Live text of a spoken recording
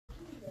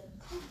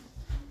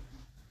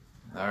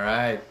All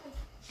right.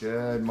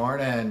 Good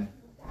morning.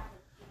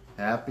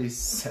 Happy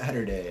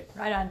Saturday.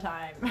 Right on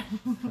time.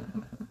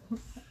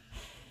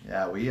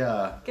 Yeah, we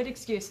Good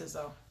excuses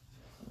though.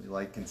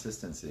 like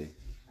consistency.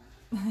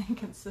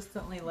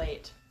 Consistently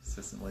late.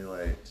 Consistently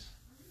late.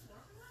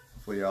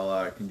 Hopefully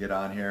y'all can get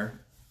on here.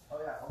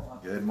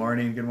 Good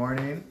morning. Good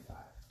morning.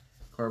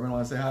 Corbin,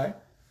 want to say hi?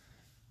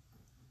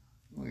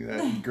 Look at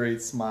that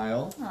great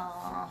smile.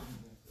 Aww.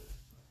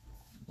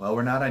 Well,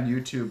 we're not on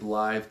YouTube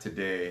live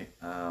today.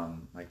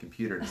 My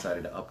computer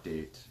decided to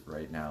update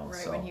right now.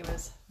 Right so. when he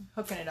was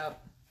hooking it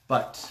up.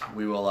 But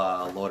we will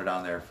load it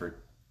on there for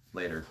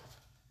later.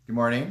 Good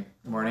morning.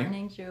 Good morning. Good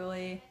morning,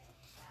 Julie.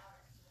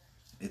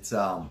 It's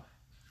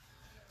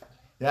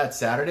it's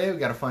Saturday. We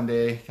got a fun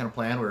day kind of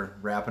planned. We're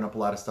wrapping up a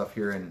lot of stuff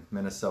here in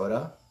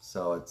Minnesota,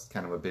 so it's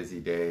kind of a busy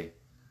day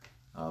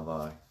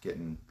of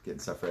getting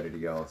stuff ready to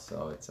go.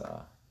 So it's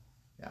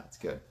it's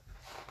good.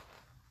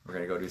 We're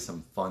gonna go do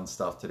some fun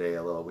stuff today.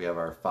 We have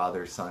our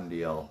father-son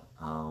deal.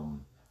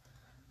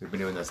 We've been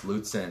doing this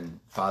Lutzen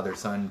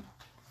father-son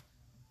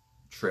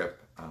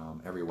trip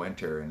every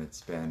winter, and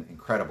it's been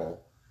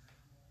incredible.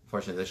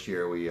 Unfortunately, this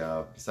year we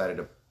decided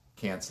to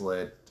cancel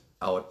it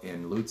out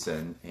in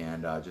Lutzen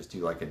and just do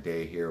like a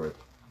day here with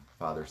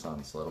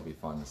father-son. So it'll be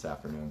fun this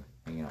afternoon,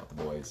 hanging out with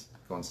the boys,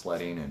 going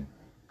sledding and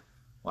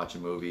watch a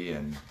movie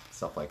and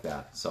stuff like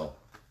that. So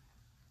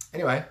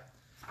anyway,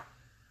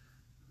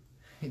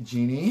 hey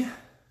Jeannie.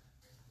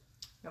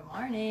 Good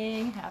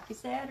morning. Happy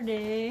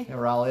Saturday. Hey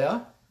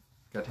Ralia.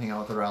 Got to hang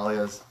out with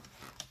Ralia's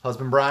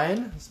husband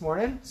Brian this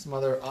morning. Some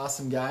other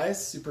awesome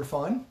guys. Super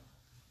fun.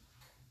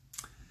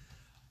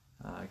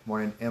 Good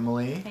morning,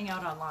 Emily. Hang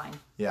out online.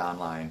 Yeah,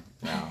 online.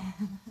 Yeah.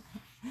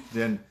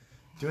 Then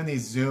doing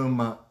these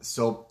Zoom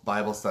soap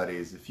Bible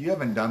studies. If you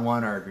haven't done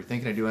one, or if you're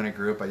thinking of doing a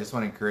group, I just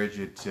want to encourage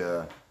you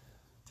to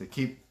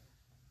keep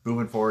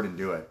moving forward and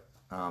do it.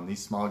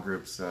 These small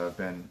groups have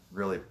been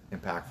really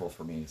impactful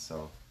for me.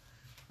 So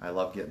I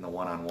love getting the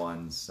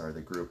one-on-ones or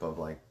the group of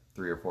like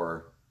 3 or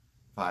 4,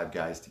 5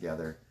 guys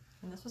together.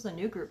 And this was a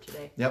new group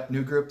today. Yep,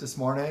 new group this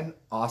morning.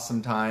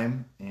 Awesome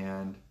time,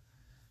 and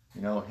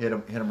hit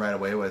him right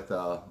away with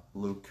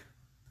Luke.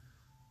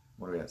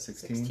 What are we at?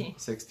 16?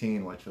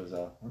 16, which was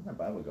where'd my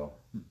Bible go?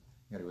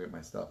 Gotta go get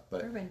my stuff.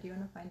 But Irvin, do you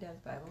want to find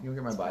Dad's Bible? Can you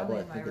get my It's Bible?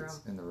 I probably think in my it's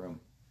room. in the room.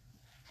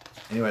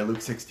 Anyway,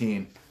 Luke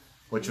 16,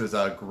 which was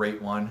a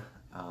great one.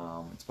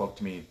 It spoke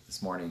to me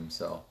this morning.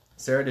 So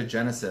Sarah did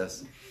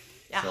Genesis.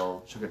 Yeah.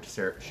 So she'll get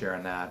to share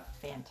on that.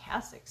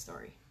 Fantastic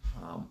story.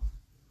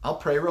 I'll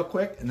pray real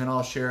quick, and then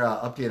I'll share an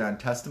update on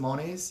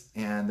testimonies,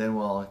 and then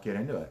we'll get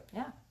into it.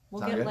 Yeah.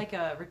 We'll Sound get good? like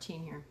a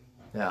routine here.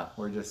 Yeah,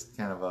 we're just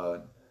kind of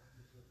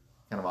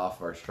off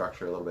of our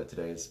structure a little bit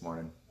today this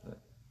morning, but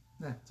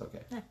it's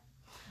okay. Yeah.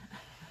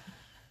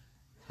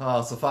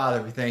 Oh, so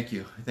Father, we thank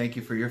you. We thank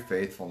you for your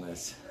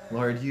faithfulness.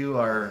 Lord, you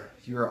are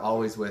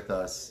always with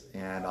us,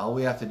 and all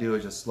we have to do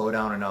is just slow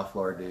down enough,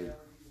 Lord,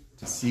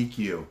 to seek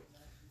you.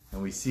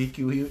 And we seek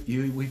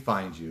you, we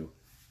find you.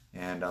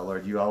 And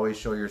Lord, you always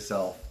show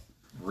yourself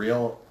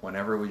real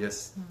whenever we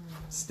just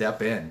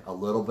step in, a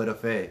little bit of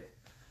faith.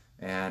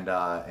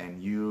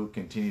 And you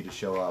continue to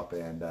show up,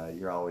 and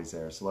you're always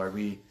there. So Lord,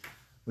 we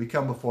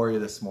come before you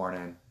this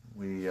morning.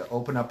 We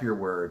open up your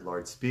word,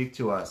 Lord. Speak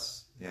to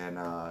us, and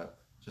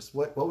just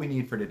what we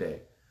need for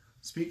today.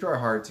 Speak to our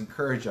hearts,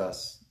 encourage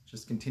us.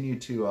 Just continue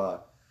to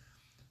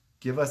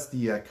give us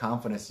the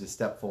confidence to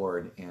step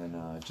forward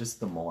and just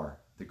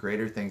the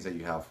greater things that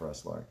you have for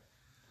us, Lord.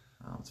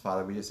 So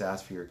Father, we just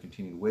ask for your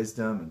continued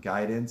wisdom and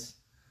guidance.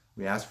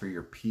 We ask for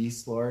your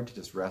peace, Lord, to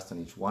just rest on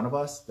each one of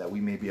us, that we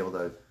may be able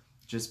to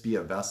just be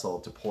a vessel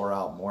to pour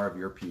out more of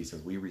your peace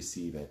as we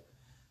receive it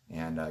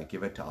and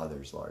give it to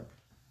others, Lord.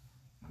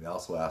 We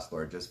also ask,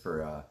 Lord, just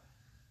for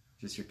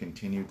just your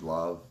continued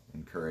love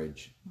and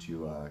courage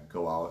to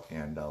go out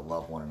and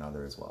love one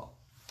another as well.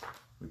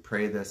 We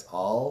pray this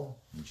all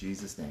in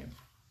Jesus' name.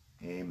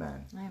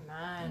 Amen. Amen.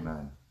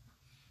 Amen.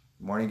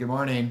 Good morning. Good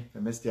morning. I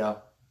missed you.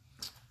 All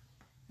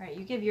right,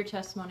 you give your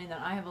testimony, then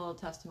I have a little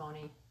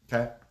testimony,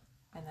 Okay.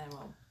 and then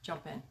we'll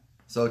jump in.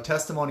 So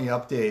testimony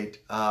update.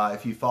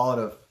 If you followed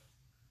a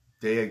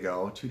day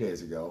ago, 2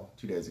 days ago,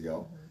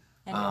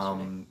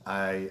 And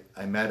yesterday.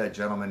 I met a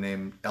gentleman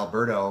named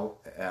Alberto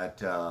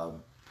at a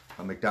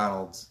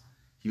McDonald's.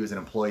 He was an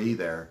employee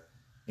there,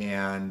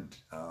 and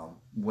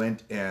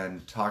went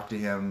and talked to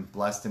him,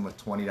 blessed him with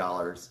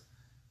 $20,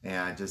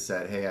 and just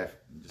said, "Hey, I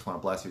just want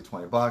to bless you with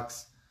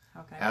 $20."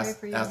 How can I pray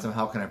for you? Asked him,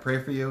 "How can I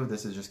pray for you?"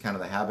 This is just kind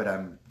of the habit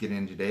I'm getting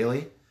into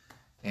daily,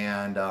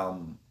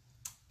 and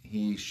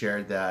he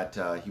shared that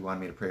he wanted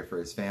me to pray for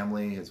his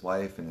family, his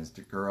wife, and his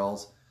 2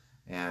 girls.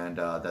 And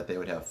that they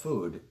would have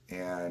food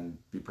and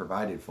be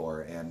provided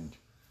for. And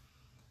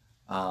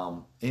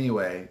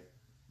anyway,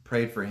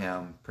 prayed for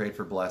him, prayed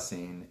for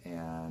blessing,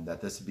 and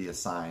that this would be a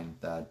sign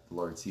that the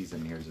Lord sees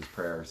him and hears his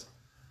prayers.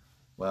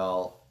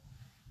 Well,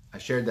 I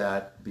shared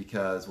that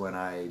because when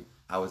I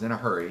was in a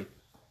hurry,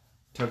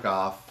 took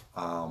off,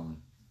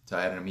 so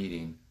I had a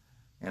meeting,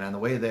 and on the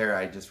way there,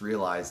 I just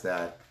realized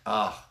that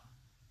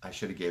I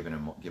should have given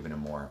him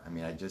more. I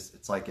mean,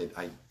 it's like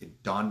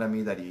it dawned on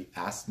me that he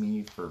asked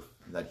me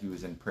that he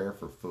was in prayer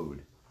for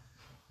food.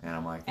 And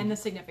I'm like... And the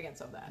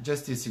significance of that.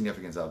 Just the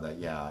significance of that,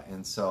 yeah.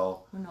 And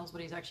so... Who knows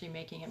what he's actually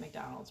making at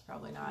McDonald's?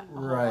 Probably not a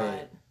right. whole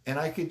lot. And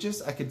I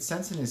could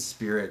sense in his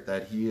spirit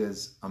that he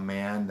is a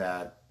man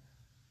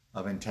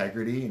of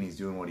integrity, and he's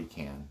doing what he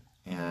can.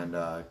 And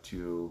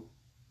to,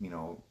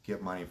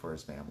 get money for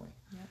his family.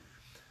 Yep.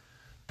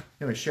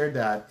 Anyway, shared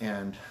that,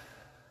 and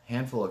a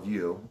handful of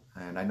you,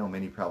 and I know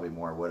many probably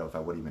more would have if I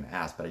would even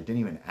ask, but I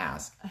didn't even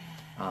ask,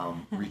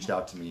 reached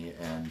out to me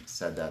and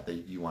said that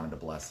you wanted to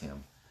bless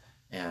him.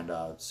 And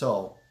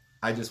so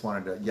I just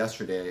wanted to,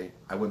 yesterday,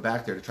 I went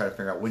back there to try to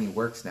figure out when he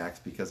works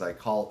next, because I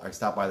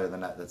stopped by there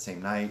that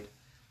same night.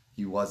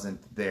 He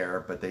wasn't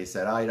there, but they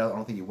said, I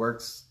don't think he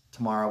works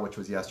tomorrow, which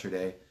was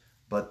yesterday,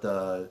 but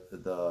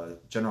the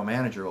general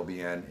manager will be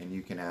in, and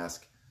you can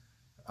ask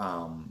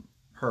her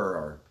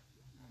or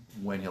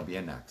when he'll be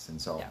in next.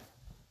 And so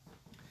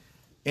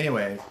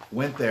anyway,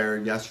 went there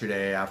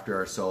yesterday after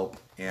our soap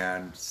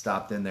and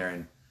stopped in there,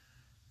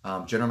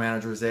 and general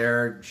manager was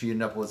there. She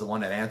was the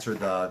one that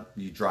answered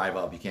you drive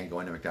up. You can't go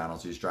into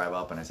McDonald's. You just drive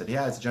up. And I said,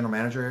 yeah, it's the general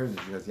manager. And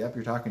she goes, yep,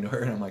 you're talking to her.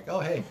 And I'm like, oh,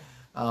 hey,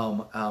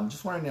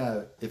 just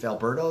wondering if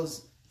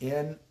Alberto's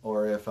in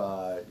or if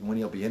when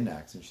he'll be in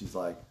next. And she's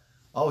like,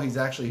 oh, he's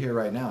actually here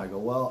right now. I go,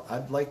 well,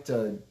 I'd like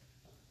to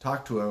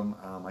talk to him.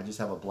 I just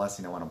have a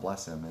blessing. I want to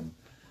bless him. And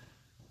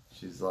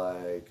she's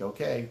like,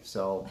 okay.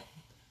 So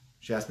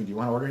she asked me, do you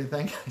want to order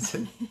anything? I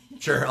said,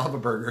 sure, I'll have a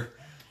burger.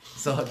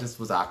 So it just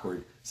was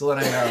awkward. So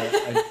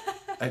then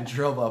I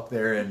drove up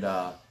there,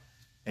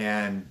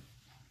 and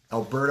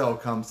Alberto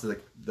comes to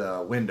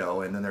the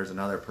window, and then there's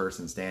another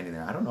person standing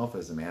there. I don't know if it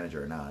was the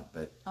manager or not,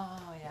 but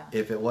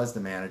if it was the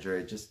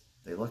manager,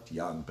 they looked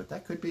young, but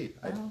that could be.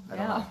 I don't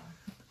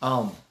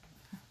know.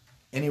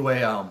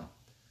 Anyway,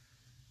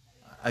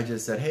 I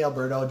just said, hey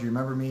Alberto, do you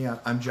remember me?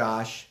 I'm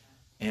Josh,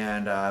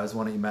 and I was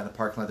one that you met in the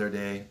parking lot the other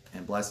day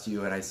and blessed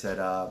you. And I said,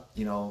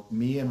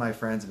 me and my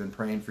friends have been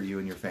praying for you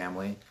and your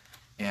family.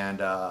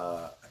 And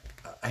a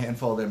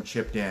handful of them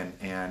chipped in,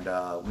 and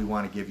we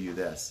want to give you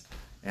this.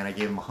 And I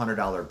gave him a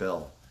 $100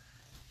 bill.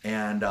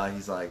 And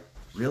he's like,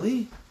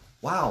 really?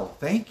 Wow,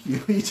 thank you.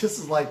 He just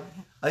is like,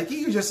 I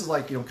think he just is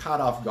like,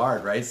 caught off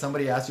guard, right?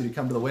 Somebody asked you to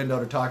come to the window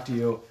to talk to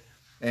you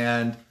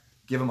and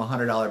give him a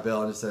 $100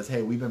 bill, and it says,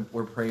 hey,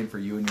 we're praying for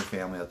you and your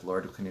family that the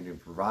Lord will continue to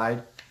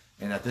provide,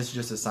 and that this is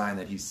just a sign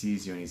that he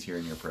sees you and he's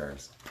hearing your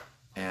prayers.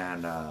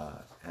 And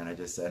I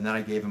just said, and then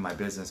I gave him my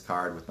business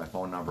card with my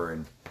phone number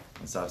and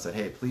so I said,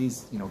 hey,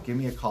 please, give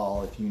me a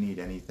call if you need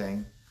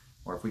anything,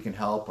 or if we can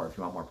help, or if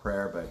you want more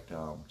prayer, but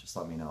just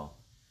let me know.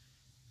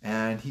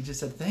 And he just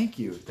said, thank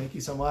you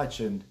so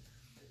much. And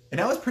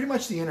that was pretty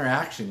much the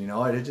interaction,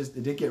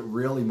 it did get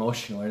real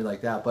emotional or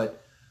like that,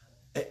 but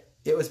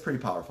it was pretty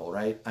powerful,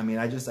 right? I mean,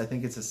 I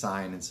think it's a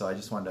sign. And so I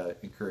just wanted to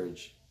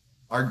encourage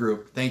our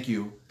group. Thank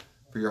you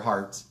for your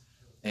hearts.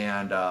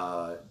 And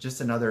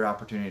just another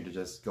opportunity to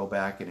just go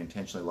back and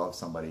intentionally love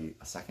somebody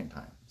a second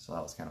time. So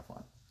that was kind of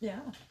fun.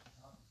 Yeah.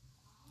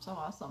 So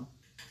awesome.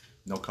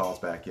 No calls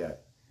back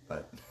yet,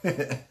 but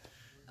it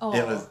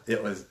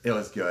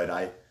was good.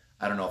 I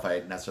don't know if I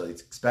necessarily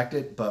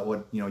expected,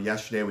 but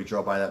yesterday we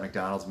drove by that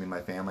McDonald's, me and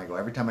my family. I go,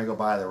 every time I go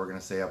by there, we're going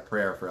to say a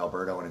prayer for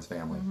Alberto and his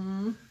family.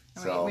 Mm-hmm.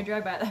 So we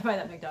drive by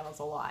that McDonald's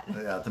a lot.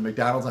 Yeah, the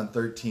McDonald's on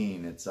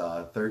 13. It's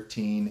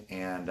 13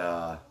 and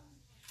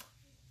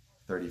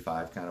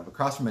 35, kind of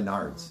across from Menards.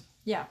 Mm-hmm.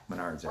 Yeah.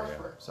 Menards area.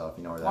 So if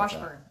you know where that's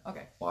Washburn. at.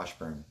 Okay.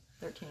 Washburn.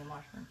 13 in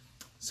Washburn.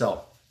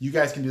 So you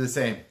guys can do the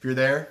same. If you're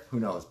there, who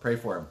knows? Pray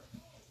for him.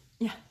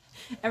 Yeah.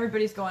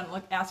 Everybody's going,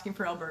 asking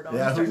for Alberto.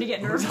 Yeah, I'm starting to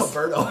get nervous. Who's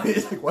Alberto?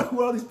 He's like, what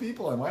are all these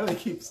people? And why do they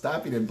keep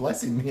stopping and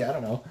blessing me? I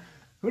don't know.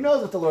 Who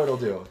knows what the Lord will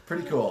do?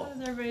 Pretty cool.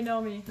 Does everybody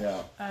know me?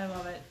 Yeah. I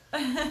love it.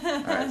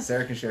 All right,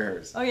 Sarah can share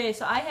hers. Okay,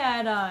 so I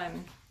had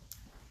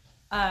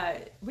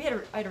I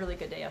had a really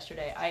good day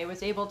yesterday. I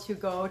was able to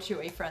go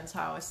to a friend's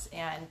house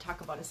and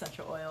talk about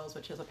essential oils,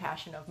 which is a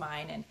passion of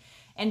mine,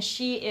 and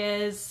she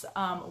is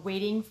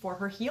waiting for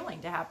her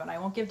healing to happen. I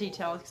won't give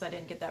details because I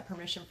didn't get that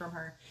permission from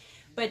her.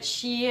 But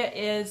she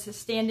is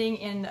standing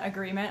in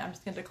agreement, I'm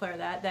just going to declare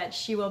that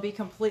she will be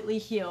completely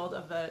healed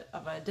of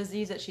a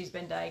disease that she's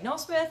been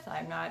diagnosed with.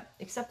 I'm not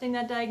accepting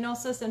that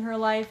diagnosis in her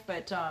life,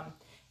 but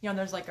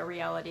there's like a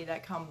reality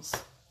that comes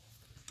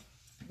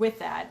with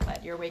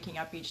that you're waking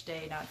up each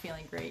day not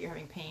feeling great, you're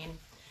having pain,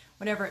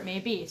 whatever it may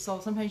be. So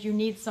sometimes you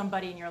need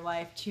somebody in your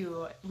life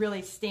to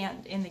really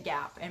stand in the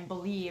gap and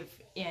believe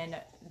in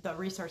the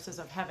resources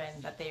of heaven,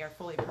 that they are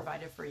fully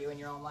provided for you in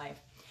your own life.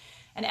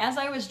 And as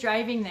I was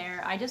driving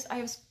there, I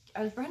was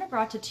kind of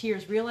brought to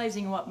tears,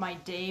 realizing what my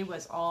day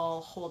was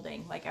all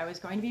holding. Like, I was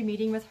going to be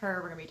meeting with her.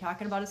 We're going to be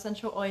talking about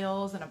essential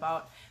oils and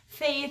about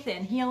faith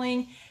and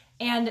healing.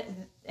 And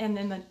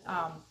then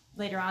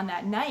later on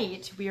that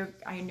night,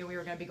 I knew we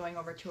were going to be going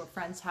over to a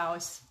friend's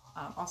house.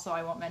 Also,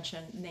 I won't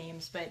mention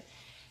names, but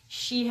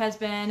she has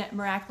been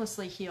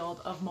miraculously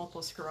healed of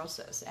multiple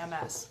sclerosis,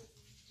 MS.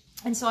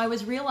 And so I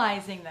was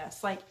realizing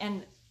this,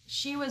 and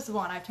she was the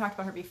one, I've talked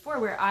about her before,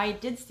 where I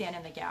did stand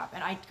in the gap,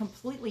 and I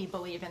completely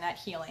believe in that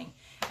healing.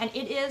 And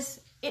it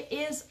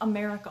is a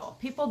miracle.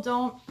 People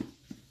don't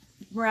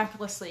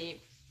miraculously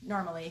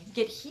normally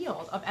get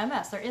healed of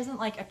MS. There isn't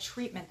like a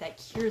treatment that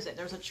cures it.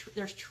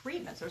 There's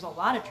treatments. There's a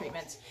lot of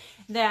treatments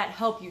that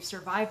help you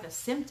survive the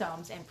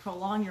symptoms and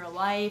prolong your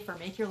life or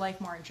make your life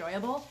more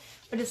enjoyable.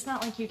 But it's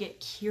not like you get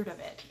cured of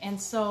it.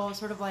 And so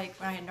sort of like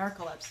when I had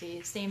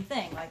narcolepsy, same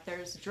thing. Like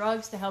there's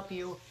drugs to help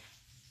you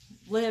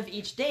live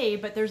each day,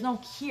 but there's no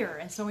cure.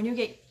 And so when you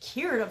get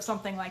cured of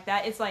something like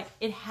that, it's like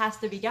it has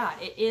to be God.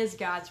 It is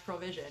God's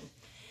provision.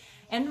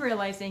 And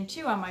realizing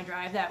too on my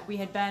drive that we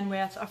had been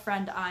with a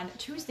friend on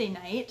Tuesday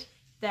night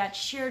that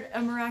shared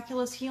a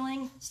miraculous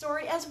healing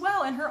story as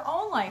well in her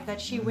own life,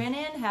 that she went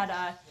in, had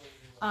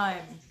a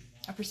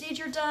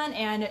procedure done,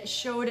 and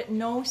showed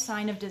no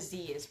sign of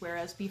disease,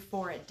 whereas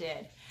before it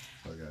did.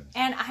 So good.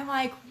 And I'm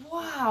like,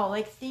 wow,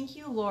 like thank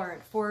you,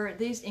 Lord, for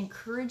these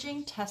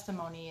encouraging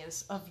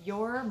testimonies of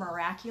your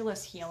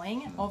miraculous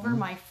healing over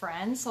my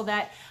friends, so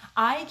that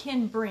I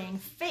can bring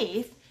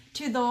faith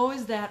to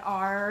those that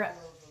are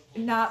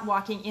not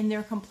walking in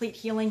their complete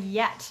healing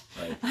yet.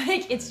 Right.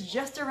 Like it's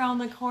just around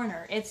the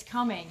corner. It's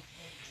coming.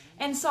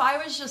 And so I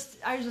was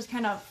just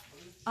kind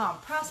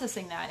of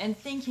processing that and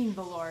thanking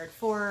the Lord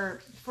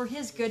for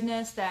his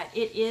goodness, that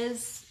it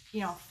is,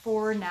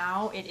 for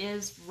now, it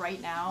is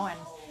right now.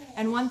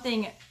 And one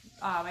thing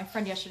my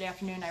friend yesterday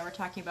afternoon and I were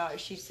talking about,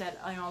 she said,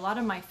 a lot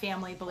of my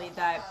family believed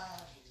that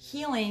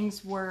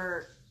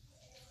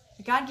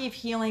God gave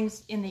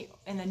healings in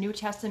the New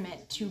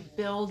Testament to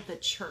build the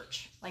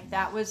church. Like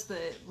that was the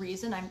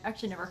reason. I've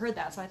actually never heard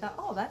that. So I thought,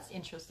 oh, that's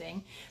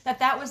interesting.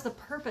 That was the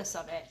purpose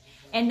of it.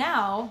 And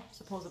now,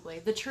 supposedly,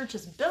 the church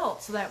is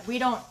built so that we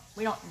don't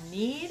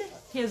need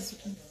his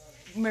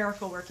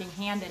miracle working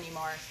hand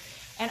anymore.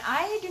 And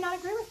I do not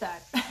agree with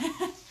that.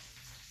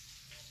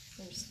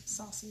 There's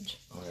sausage.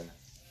 Oh yeah.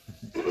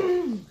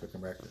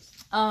 Cooking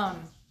breakfast.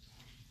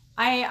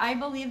 I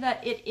believe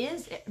that it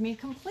is,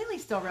 completely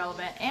still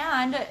relevant,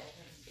 and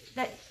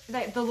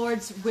that the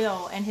Lord's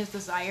will and his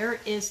desire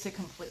is to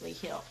completely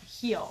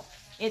heal.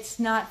 It's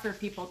not for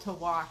people to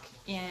walk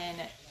in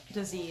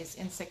disease,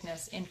 in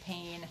sickness, in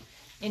pain,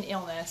 in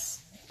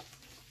illness,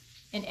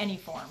 in any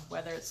form,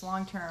 whether it's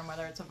long-term,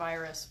 whether it's a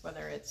virus,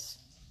 whether it's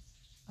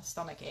a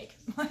stomach ache.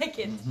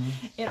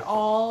 It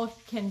all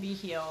can be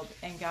healed,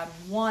 and God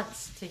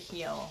wants to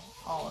heal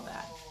all of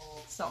that.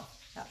 So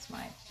that's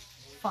my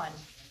fun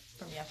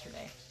from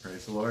yesterday.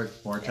 Praise the Lord.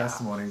 More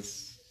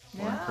testimonies,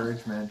 more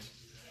encouragement.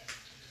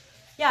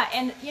 Yeah,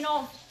 and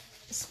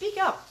speak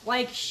up.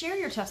 Like share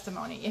your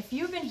testimony. If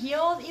you've been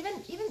healed, even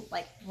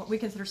like what we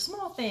consider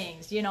small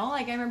things,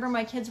 like I remember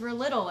my kids were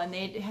little and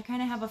they'd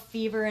kind of have a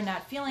fever and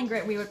not feeling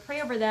great. We would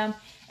pray over them,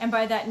 and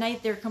by that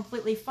night they're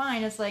completely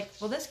fine. It's like,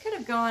 well, this could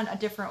have gone a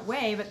different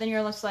way, but then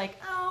you're just like,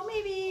 oh,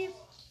 maybe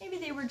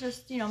they were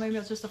just, maybe it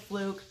was just a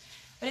fluke.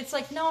 But it's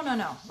like, no.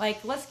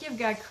 Like, let's give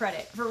God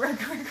credit for where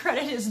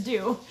credit is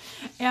due.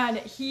 And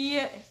He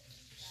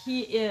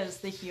is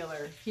the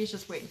healer. He's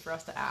just waiting for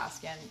us to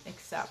ask and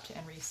accept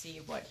and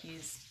receive what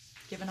He's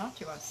given up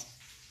to us.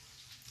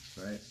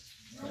 Right.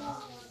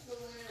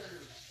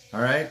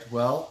 All right.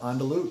 Well, on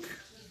to Luke.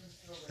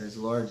 Praise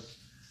the Lord.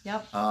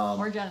 Yep.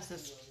 Or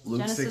Genesis. Luke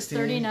Genesis 16.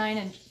 39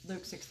 and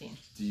Luke 16.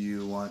 Do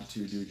you want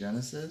to do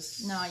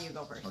Genesis? No, you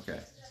go first. Okay.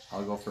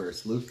 I'll go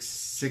first. Luke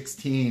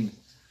 16.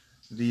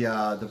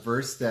 The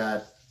verse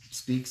that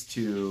speaks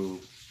to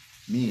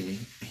me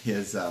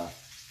is 9.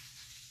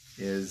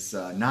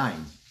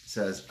 It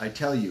says, I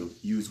tell you,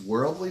 use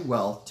worldly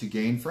wealth to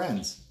gain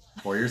friends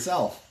for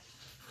yourself,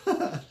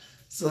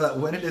 so that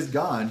when it is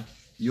gone,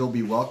 you'll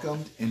be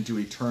welcomed into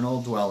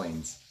eternal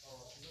dwellings.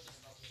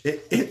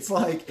 It's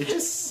like, it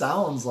just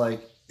sounds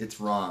like it's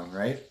wrong,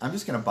 right? I'm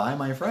just going to buy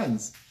my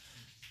friends.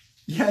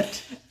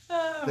 Yet,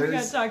 we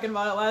got talking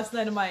about it last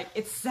night. I'm like,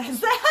 it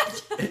says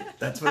that?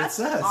 That's what it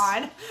says.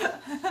 Odd.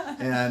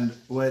 And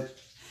a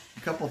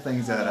couple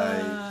things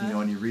that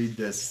when you read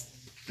this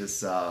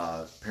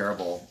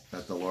parable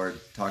that the Lord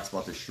talks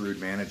about, the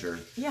shrewd manager.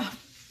 Yeah.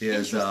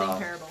 Is interesting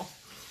parable.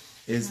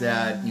 Is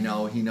that,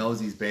 he knows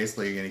he's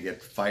basically going to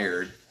get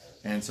fired.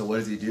 And so what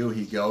does he do?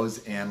 He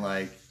goes and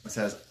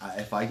says,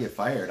 if I get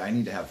fired, I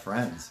need to have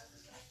friends.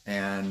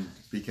 And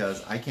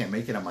because I can't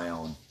make it on my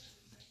own.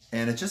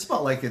 And it's just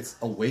about it's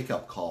a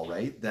wake-up call,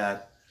 right?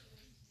 That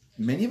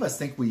many of us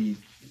think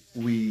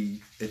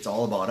it's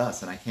all about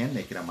us and I can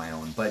make it on my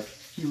own. But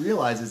he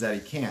realizes that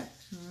he can't.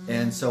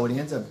 And so what he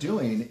ends up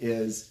doing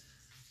is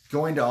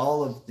going to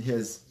all of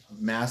his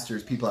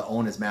masters, people that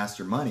own his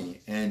master money,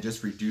 and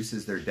just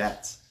reduces their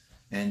debts.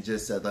 And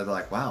just said, they're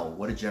like, wow,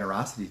 what a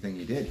generosity thing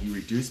he did. He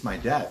reduced my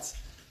debts.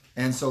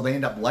 And so they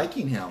end up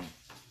liking him.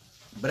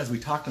 But as we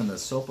talked on the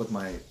soap with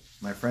my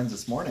friends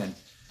this morning,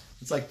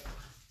 it's like,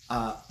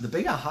 the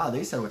big aha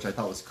they said, which I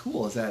thought was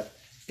cool, is that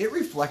it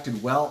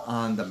reflected well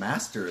on the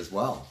master as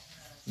well.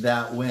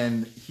 That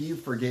when he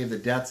forgave the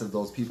debts of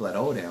those people that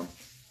owed him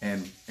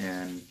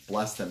and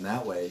blessed them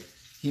that way,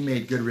 he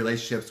made good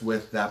relationships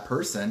with that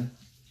person,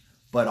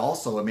 but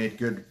also it made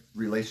good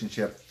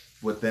relationship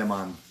with them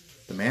on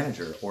the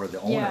manager or the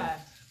owner, Yeah.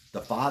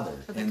 the father.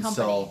 For the and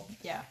company. so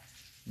Yeah.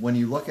 when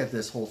you look at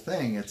this whole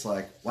thing, it's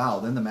like, wow,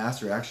 then the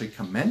master actually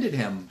commended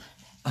him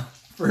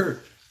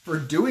for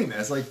doing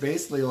this. Like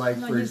basically like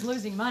No, for he's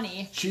losing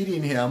money.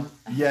 cheating him,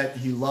 yet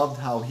he loved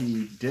how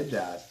he did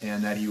that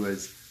and that he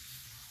was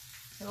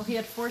Well, he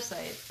had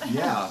foresight.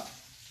 yeah.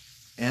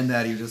 And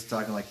that he was just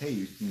talking like, hey,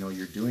 you know,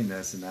 you're doing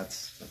this and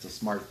that's a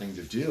smart thing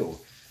to do.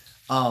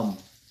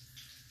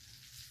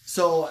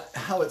 So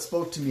how it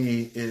spoke to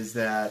me is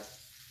that,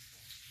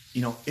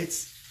 you know,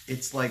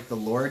 it's like the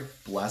Lord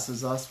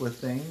blesses us with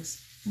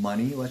things,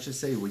 money, let's just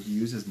say, he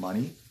uses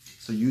money.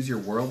 So use your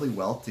worldly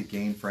wealth to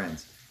gain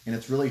friends. And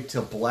it's really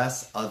to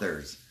bless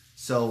others.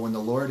 So when the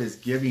Lord is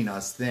giving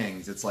us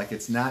things, it's like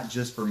it's not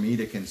just for me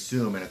to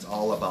consume and it's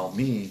all about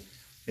me.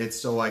 It's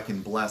so I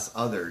can bless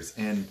others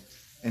and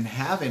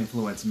have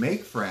influence,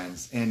 make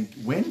friends, and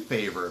win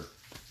favor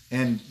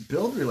and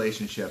build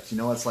relationships. You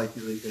know, it's like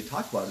they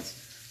talk about it's,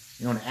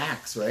 you know, in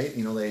Acts, right?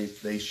 You know,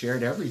 they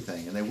shared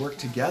everything and they worked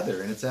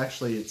together. And it's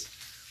actually,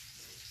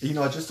 you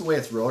know, just the way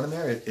it's wrote in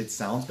there, it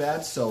sounds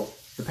bad. So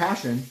the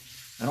Passion,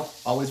 I don't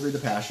always read the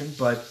Passion,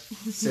 but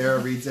Sarah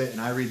reads it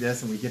and I read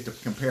this and we get to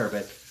compare.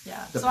 But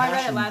Yeah. the So I read it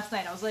Passion- last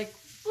night. I was like,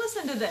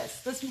 listen to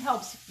this. This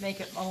helps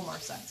make it a little more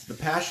sense. The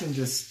Passion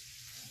just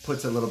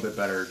puts a little bit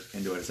better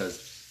into it. It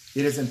says,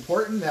 it is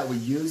important that we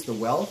use the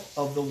wealth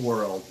of the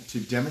world to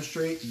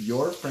demonstrate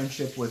your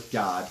friendship with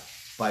God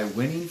by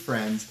winning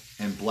friends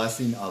and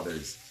blessing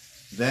others.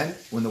 Then,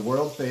 when the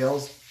world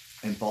fails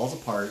and falls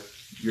apart,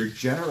 your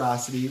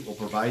generosity will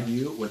provide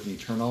you with an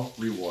eternal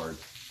reward.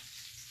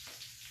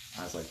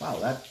 I was like, wow,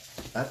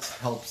 that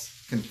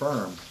helps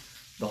confirm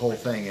the whole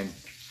thing. And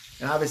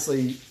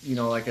obviously, you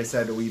know, like I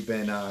said, we've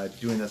been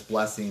doing this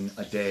blessing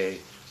a day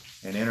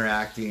and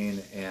interacting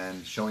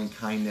and showing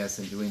kindness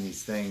and doing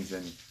these things.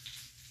 And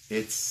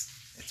it's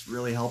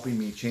really helping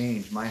me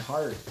change my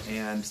heart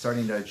and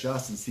starting to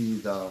adjust and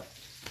see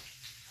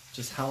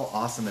just how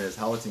awesome it is,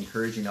 how it's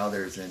encouraging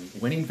others and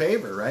winning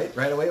favor, right?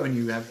 Right away when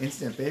you have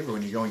instant favor,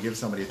 when you go and give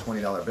somebody a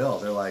 $20 bill,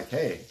 they're like,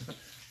 hey,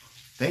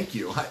 thank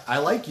you. I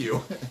like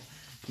you.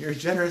 You're a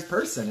generous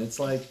person. It's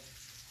like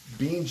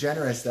being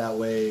generous that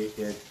way,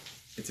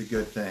 it's a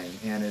good thing.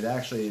 And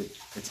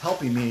it's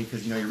helping me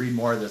because, you know, you read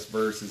more of this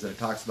verses and it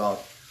talks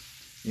about,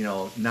 you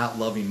know, not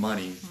loving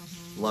money,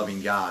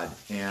 loving God.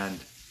 And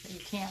You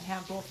can't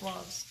have both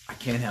loves. I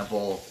can't have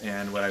both.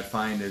 And what I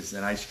find is,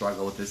 and I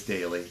struggle with this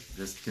daily,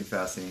 just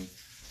confessing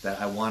that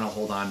I want to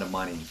hold on to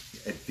money.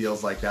 It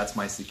feels like that's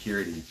my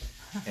security.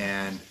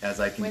 And as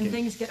I can... When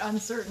things get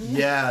uncertain.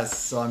 Yes.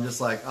 So I'm just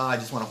like, I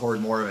just want to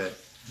hoard more of it.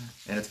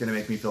 And it's going to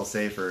make me feel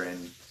safer.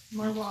 And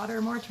More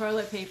water, more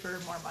toilet paper,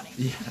 more money.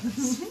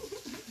 yes.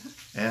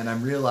 And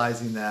I'm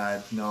realizing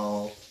that,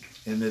 no,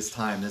 in this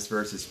time, this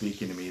verse is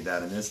speaking to me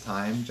that in this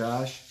time,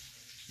 Josh,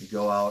 you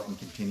go out and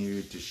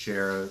continue to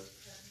share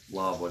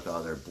love with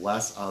others,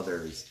 bless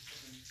others,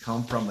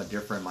 come from a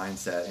different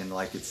mindset. And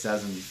like it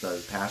says in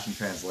the Passion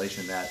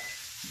Translation, that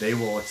they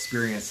will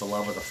experience the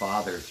love of the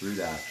Father through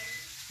that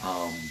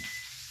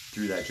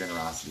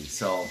generosity.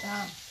 So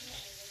Yeah.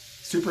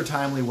 super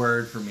timely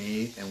word for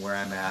me and where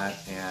I'm at.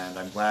 And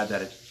I'm glad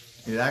that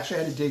it actually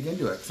had to dig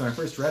into it. So when I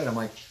first read it, I'm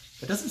like,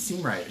 it doesn't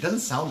seem right. It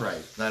doesn't sound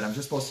right that I'm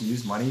just supposed to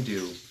use money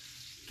to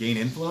gain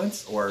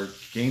influence or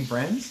gain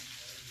friends.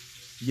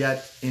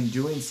 Yet in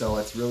doing so,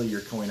 it's really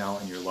you're going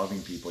out and you're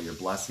loving people, you're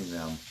blessing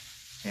them,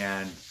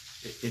 and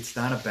it's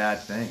not a bad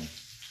thing.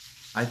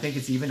 I think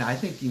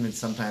even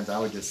sometimes I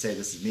would just say,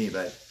 this is me,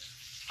 but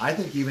I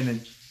think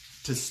even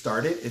to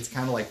start it, it's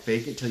kind of like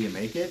fake it till you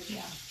make it.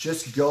 Yeah.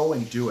 Just go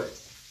and do it.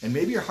 And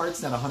maybe your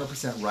heart's not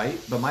 100% right,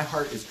 but my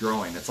heart is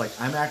growing. It's like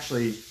I'm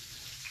actually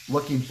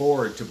looking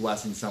forward to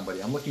blessing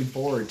somebody. I'm looking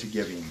forward to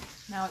giving.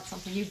 Now it's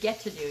something you get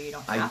to do. You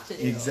don't have to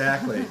do.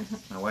 Exactly.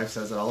 My wife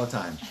says it all the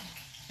time.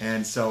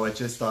 And so it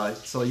just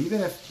so even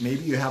if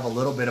maybe you have a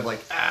little bit of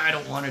like, I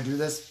don't want to do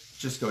this,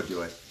 just go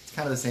do it. It's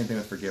kind of the same thing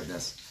with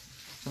forgiveness.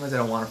 Sometimes I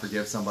don't want to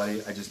forgive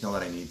somebody. I just know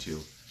that I need to.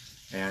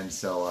 And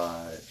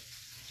so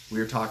we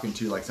were talking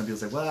to, like, some people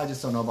say, well, I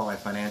just don't know about my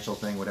financial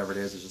thing, whatever it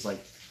is. It's just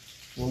like,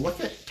 well,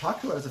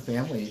 talk to it as a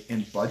family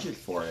and budget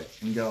for it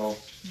and go,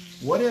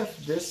 what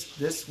if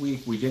this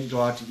week we didn't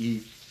go out to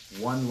eat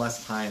one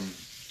less time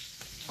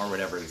or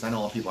whatever it is. I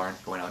know people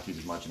aren't going out to eat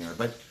as much anymore,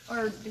 but...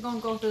 Or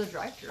go through the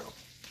drive-thru.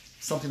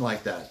 Something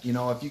like that. You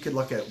know, if you could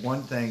look at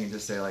one thing and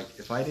just say, like,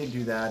 if I didn't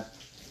do that,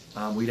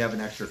 we'd have an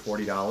extra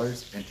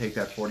 $40 and take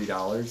that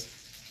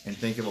 $40 and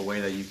think of a way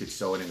that you could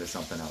sew it into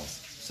something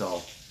else.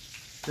 So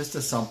just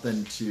as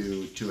something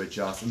to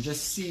adjust and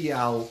just see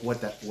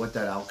what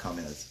that outcome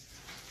is,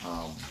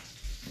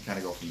 and kind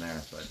of go from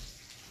there. But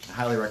I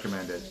highly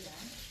recommend it.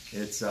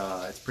 It's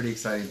pretty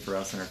exciting for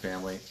us and our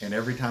family. And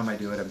every time I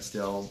do it, I'm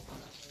still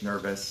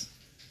nervous.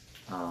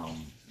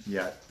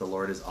 Yet the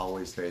Lord is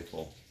always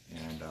faithful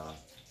and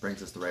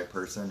brings us the right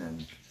person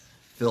and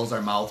fills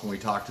our mouth when we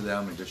talk to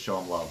them and just show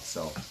them love.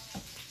 So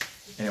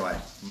anyway,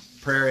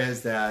 prayer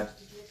is that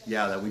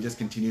we just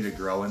continue to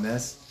grow in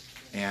this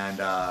and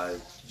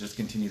just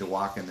continue to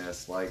walk in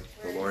this like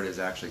the Lord has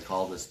actually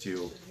called us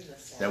to,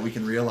 that we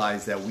can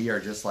realize that we are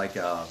just like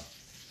a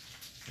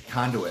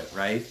conduit,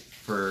 right,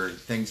 for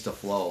things to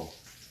flow,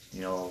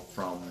 you know,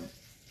 from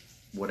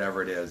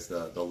whatever it is,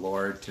 the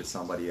Lord to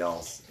somebody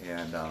else.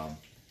 And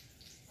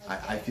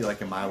I feel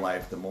like in my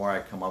life, the more I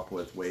come up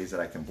with ways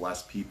that I can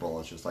bless people,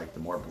 it's just like the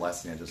more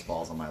blessing that just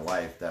falls on my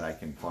life that I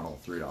can funnel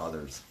through to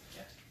others.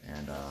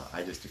 And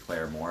I just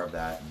declare more of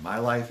that in my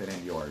life and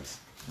in yours.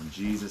 In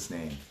Jesus'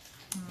 name,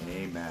 and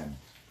amen.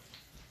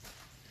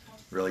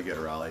 Really good,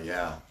 Raleigh.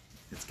 Yeah,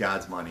 it's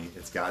God's money.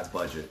 It's God's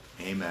budget.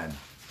 Amen.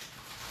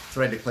 That's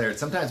what I declared.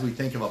 Sometimes we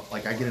think of,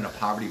 like, I get in a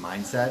poverty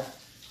mindset,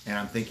 and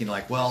I'm thinking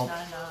like, well,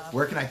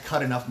 where can I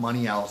cut enough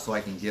money out so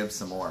I can give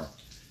some more?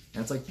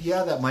 And it's like,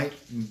 yeah, that might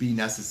be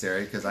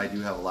necessary because I do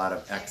have a lot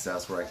of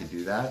excess where I could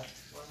do that.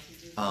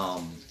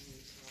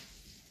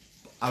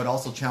 I would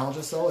also challenge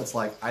us though. It's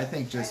like, I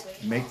think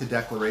just make the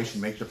declaration,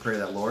 make the prayer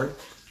that, Lord,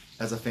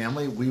 as a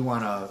family, we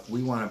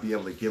wanna be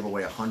able to give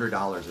away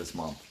 $100 this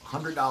month.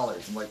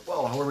 $100. I'm like,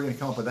 whoa, how are we gonna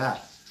come up with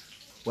that?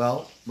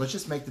 Well, let's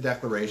just make the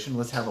declaration.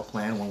 Let's have a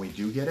plan. When we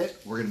do get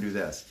it, we're gonna do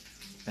this.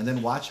 And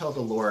then watch how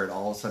the Lord,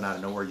 all of a sudden out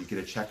of nowhere, you get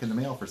a check in the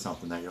mail for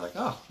something that you're like,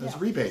 oh, there's a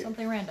rebate.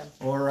 Something random.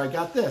 Or I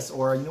got this.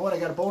 Or you know what, I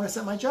got a bonus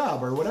at my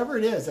job. Or whatever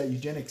it is that you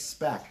didn't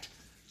expect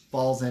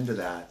falls into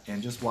that.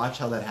 And just watch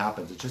how that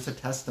happens. It's just a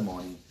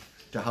testimony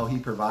to how he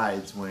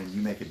provides when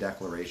you make a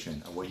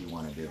declaration of what you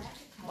want to do.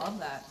 Love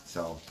that.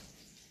 So.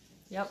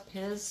 Yep,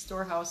 his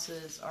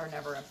storehouses are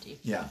never empty.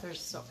 Yeah. There's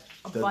so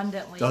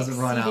abundantly, doesn't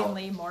run out.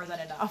 exceedingly more than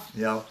enough.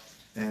 Yep.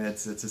 And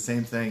it's the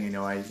same thing, you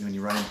know, when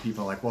you run into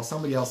people like, well,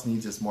 somebody else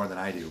needs this more than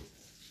I do.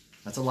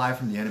 That's a lie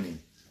from the enemy.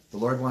 The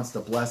Lord wants to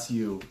bless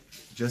you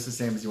just the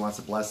same as he wants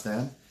to bless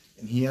them.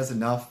 And he has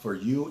enough for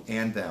you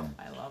and them.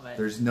 I love it.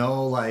 There's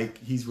no, like,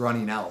 he's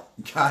running out.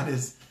 God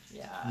is,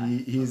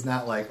 he's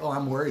not like, oh,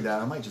 I'm worried that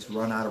I might just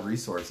run out of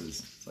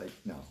resources. It's like,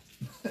 no,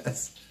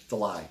 it's a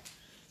lie.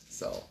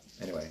 So,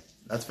 anyway,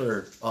 that's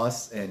for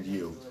us and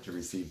you to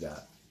receive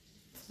that.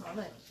 Love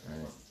it. All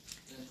right.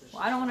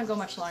 Well, I don't want to go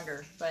much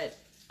longer, but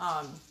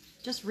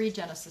just read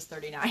Genesis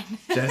 39.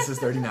 Genesis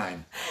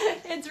 39.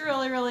 It's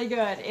really, really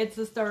good. It's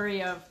the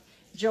story of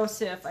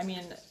Joseph. I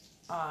mean,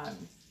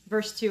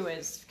 verse 2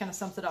 kind of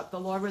sums it up. The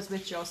Lord was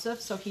with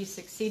Joseph, so he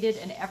succeeded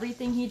in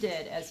everything he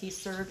did as he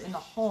served in the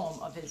home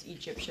of his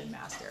Egyptian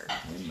master.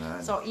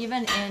 Amen. So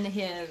even in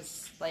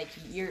his,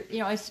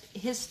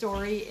 his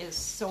story is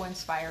so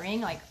inspiring.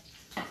 Like,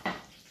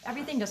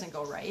 everything doesn't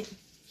go right.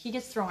 He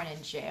gets thrown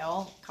in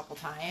jail a couple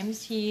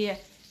times. He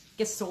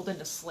gets sold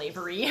into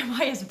slavery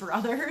by his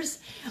brothers.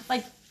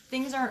 Like,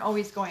 things aren't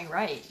always going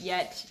right,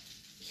 yet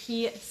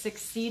he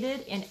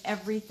succeeded in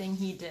everything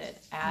he did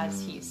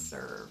as he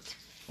served.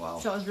 Wow.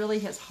 So it was really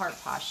his heart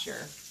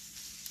posture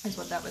is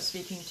what that was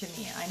speaking to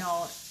me. I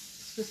know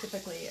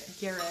specifically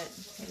Garrett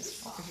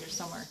is over here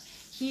somewhere.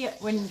 He,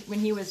 when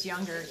he was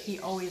younger, he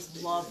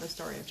always loved the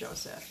story of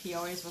Joseph. He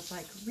always was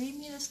like, read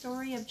me the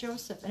story of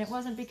Joseph. And it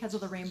wasn't because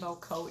of the rainbow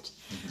coat.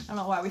 I don't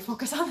know why we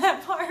focus on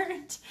that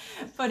part.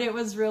 But it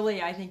was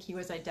really, I think he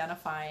was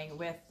identifying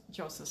with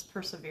Joseph's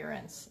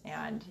perseverance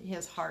and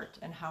his heart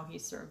and how he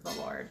served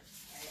the Lord.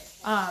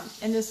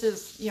 And this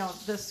is,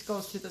 this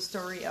goes through the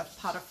story of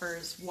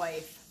Potiphar's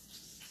wife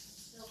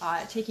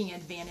taking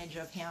advantage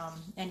of him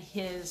and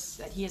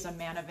that he is a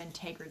man of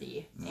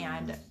integrity.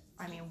 And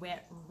went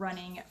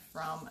running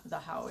from the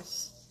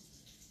house.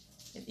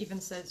 It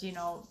even says,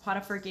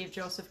 Potiphar gave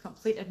Joseph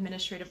complete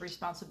administrative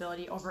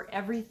responsibility over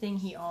everything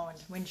he owned.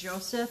 When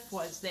Joseph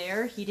was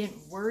there, he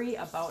didn't worry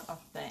about a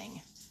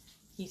thing.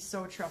 He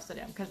so trusted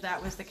him because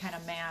that was the kind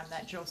of man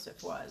that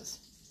Joseph was.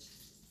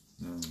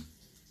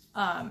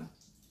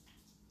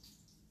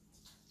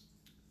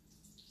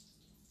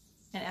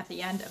 And at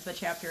the end of the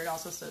chapter, it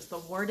also says, the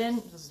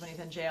warden, this is when he's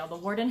in jail, the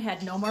warden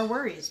had no more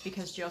worries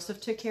because Joseph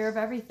took care of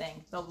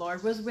everything. The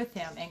Lord was with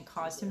him and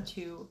caused him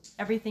to,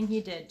 everything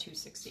he did, to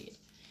succeed.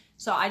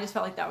 So I just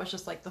felt like that was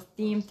just like the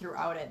theme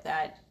throughout it,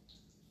 that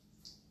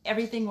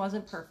everything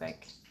wasn't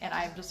perfect. And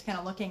I'm just kind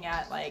of looking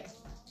at like,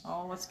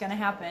 oh, what's going to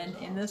happen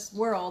in this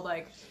world?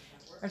 Like,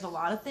 there's a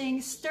lot of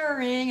things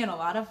stirring and a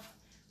lot of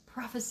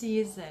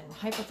prophecies and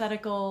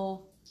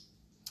hypothetical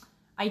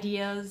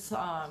ideas.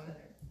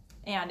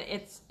 And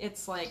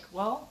it's like,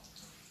 well,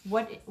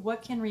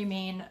 what can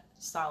remain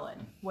solid?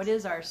 What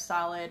is our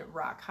solid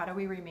rock? How do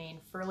we remain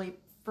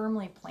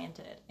firmly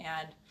planted?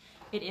 And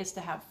it is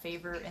to have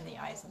favor in the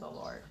eyes of the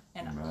Lord.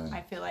 And I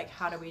feel like,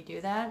 how do we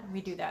do that?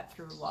 We do that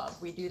through love.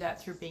 We do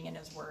that through being in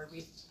his word.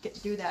 We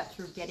do that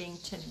through getting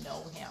to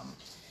know him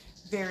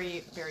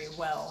very, very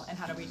well. And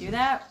how do we do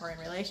that? We're in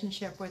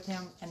relationship with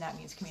him, and that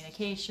means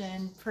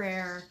communication,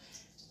 prayer,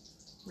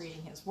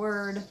 reading his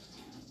word,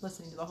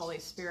 listening to the Holy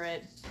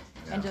Spirit,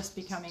 and just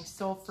becoming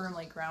so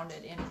firmly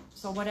grounded in.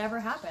 So whatever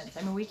happens,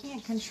 we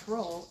can't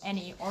control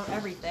any or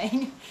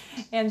everything.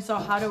 And so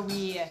how do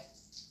we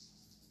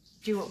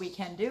do what we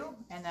can do?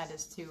 And that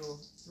is to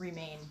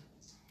remain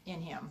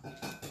in him.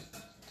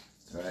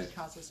 Right. He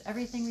causes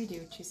everything we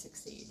do to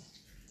succeed.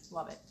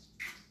 Love it.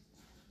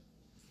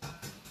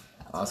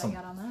 That's awesome. what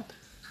I got on that.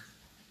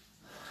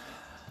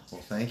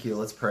 Well, thank you.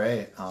 Let's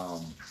pray.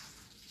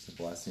 It's a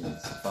blessing.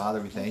 So,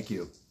 Father, we thank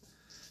you.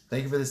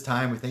 Thank you for this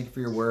time. We thank you for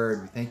your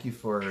word. We thank you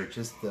for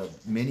just the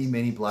many,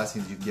 many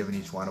blessings you've given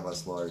each one of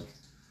us, Lord.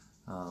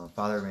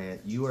 Father, may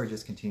you are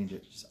just continue to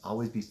just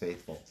always be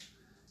faithful.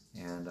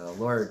 And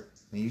Lord,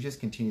 may you just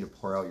continue to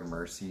pour out your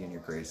mercy and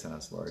your grace on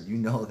us, Lord. You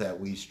know that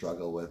we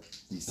struggle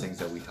with these things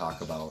that we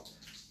talk about.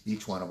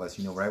 Each one of us,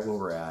 you know right where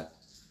we're at.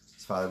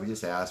 So, Father, we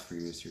just ask for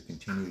you, your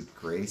continued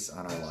grace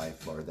on our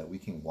life, Lord, that we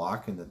can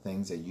walk in the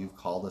things that you've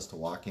called us to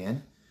walk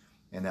in.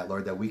 And that,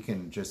 Lord, that we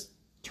can just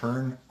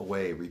turn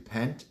away,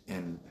 repent,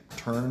 and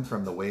turn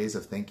from the ways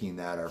of thinking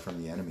that are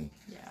from the enemy.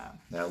 Yeah.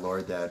 That,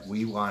 Lord, that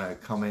we want to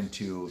come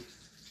into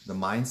the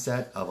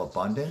mindset of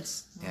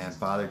abundance, and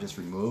Father, just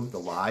remove the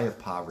lie of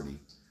poverty.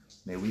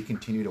 May we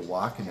continue to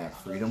walk in that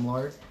freedom,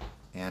 Lord,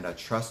 and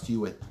trust you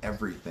with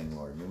everything,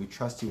 Lord. May we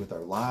trust you with our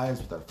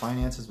lives, with our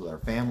finances, with our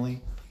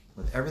family,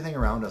 with everything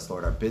around us,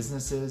 Lord, our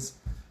businesses.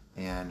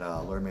 And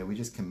Lord, may we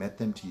just commit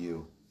them to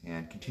you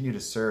and continue to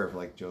serve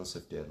like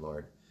Joseph did,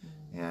 Lord.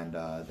 And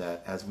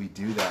that as we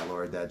do that,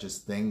 Lord, that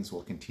just things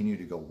will continue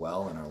to go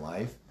well in our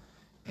life.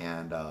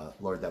 And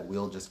Lord, that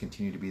we'll just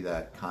continue to be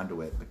that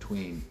conduit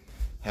between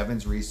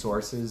heaven's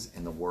resources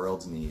and the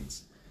world's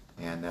needs.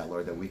 And that,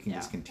 Lord, that we can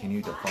just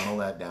continue to funnel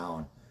that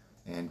down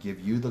and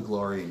give you the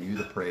glory and you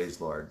the praise,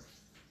 Lord.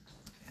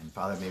 And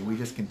Father, may we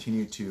just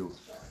continue to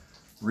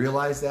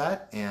realize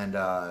that and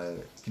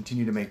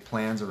continue to make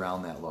plans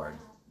around that, Lord.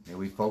 May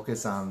we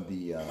focus on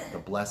the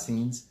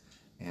blessings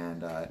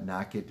and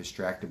not get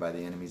distracted by the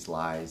enemy's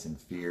lies and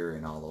fear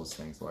and all those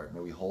things, Lord. May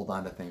we hold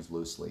on to things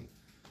loosely.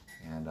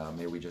 And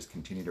may we just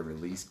continue to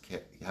release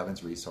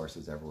heaven's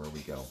resources everywhere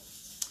we go.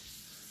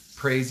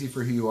 Praise you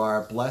for who you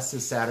are. Bless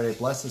this Saturday.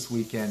 Bless this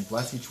weekend.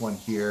 Bless each one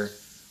here.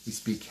 We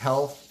speak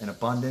health and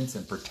abundance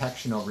and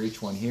protection over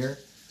each one here.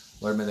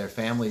 Lord, may their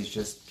families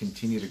just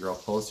continue to grow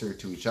closer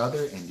to each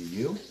other and to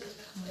you.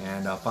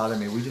 And Father,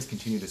 may we just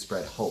continue to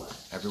spread hope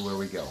everywhere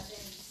we go.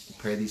 We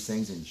pray these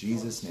things in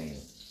Jesus' name.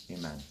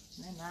 Amen.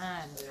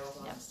 Amen.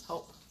 Yes,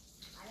 hope.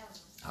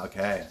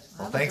 Okay.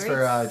 Well, thanks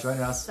for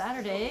joining us.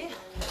 Saturday.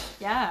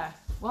 Yeah.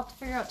 We'll have to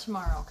figure out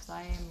tomorrow because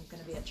I am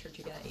going to be at church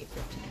again at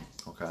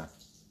 8:15. Okay.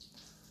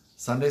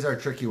 Sundays are a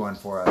tricky one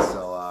for us,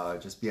 so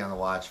just be on the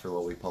watch for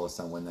what we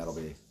post on when that'll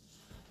be.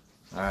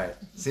 All right.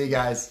 See you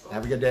guys.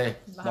 Have a good day.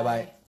 Bye. Bye-bye.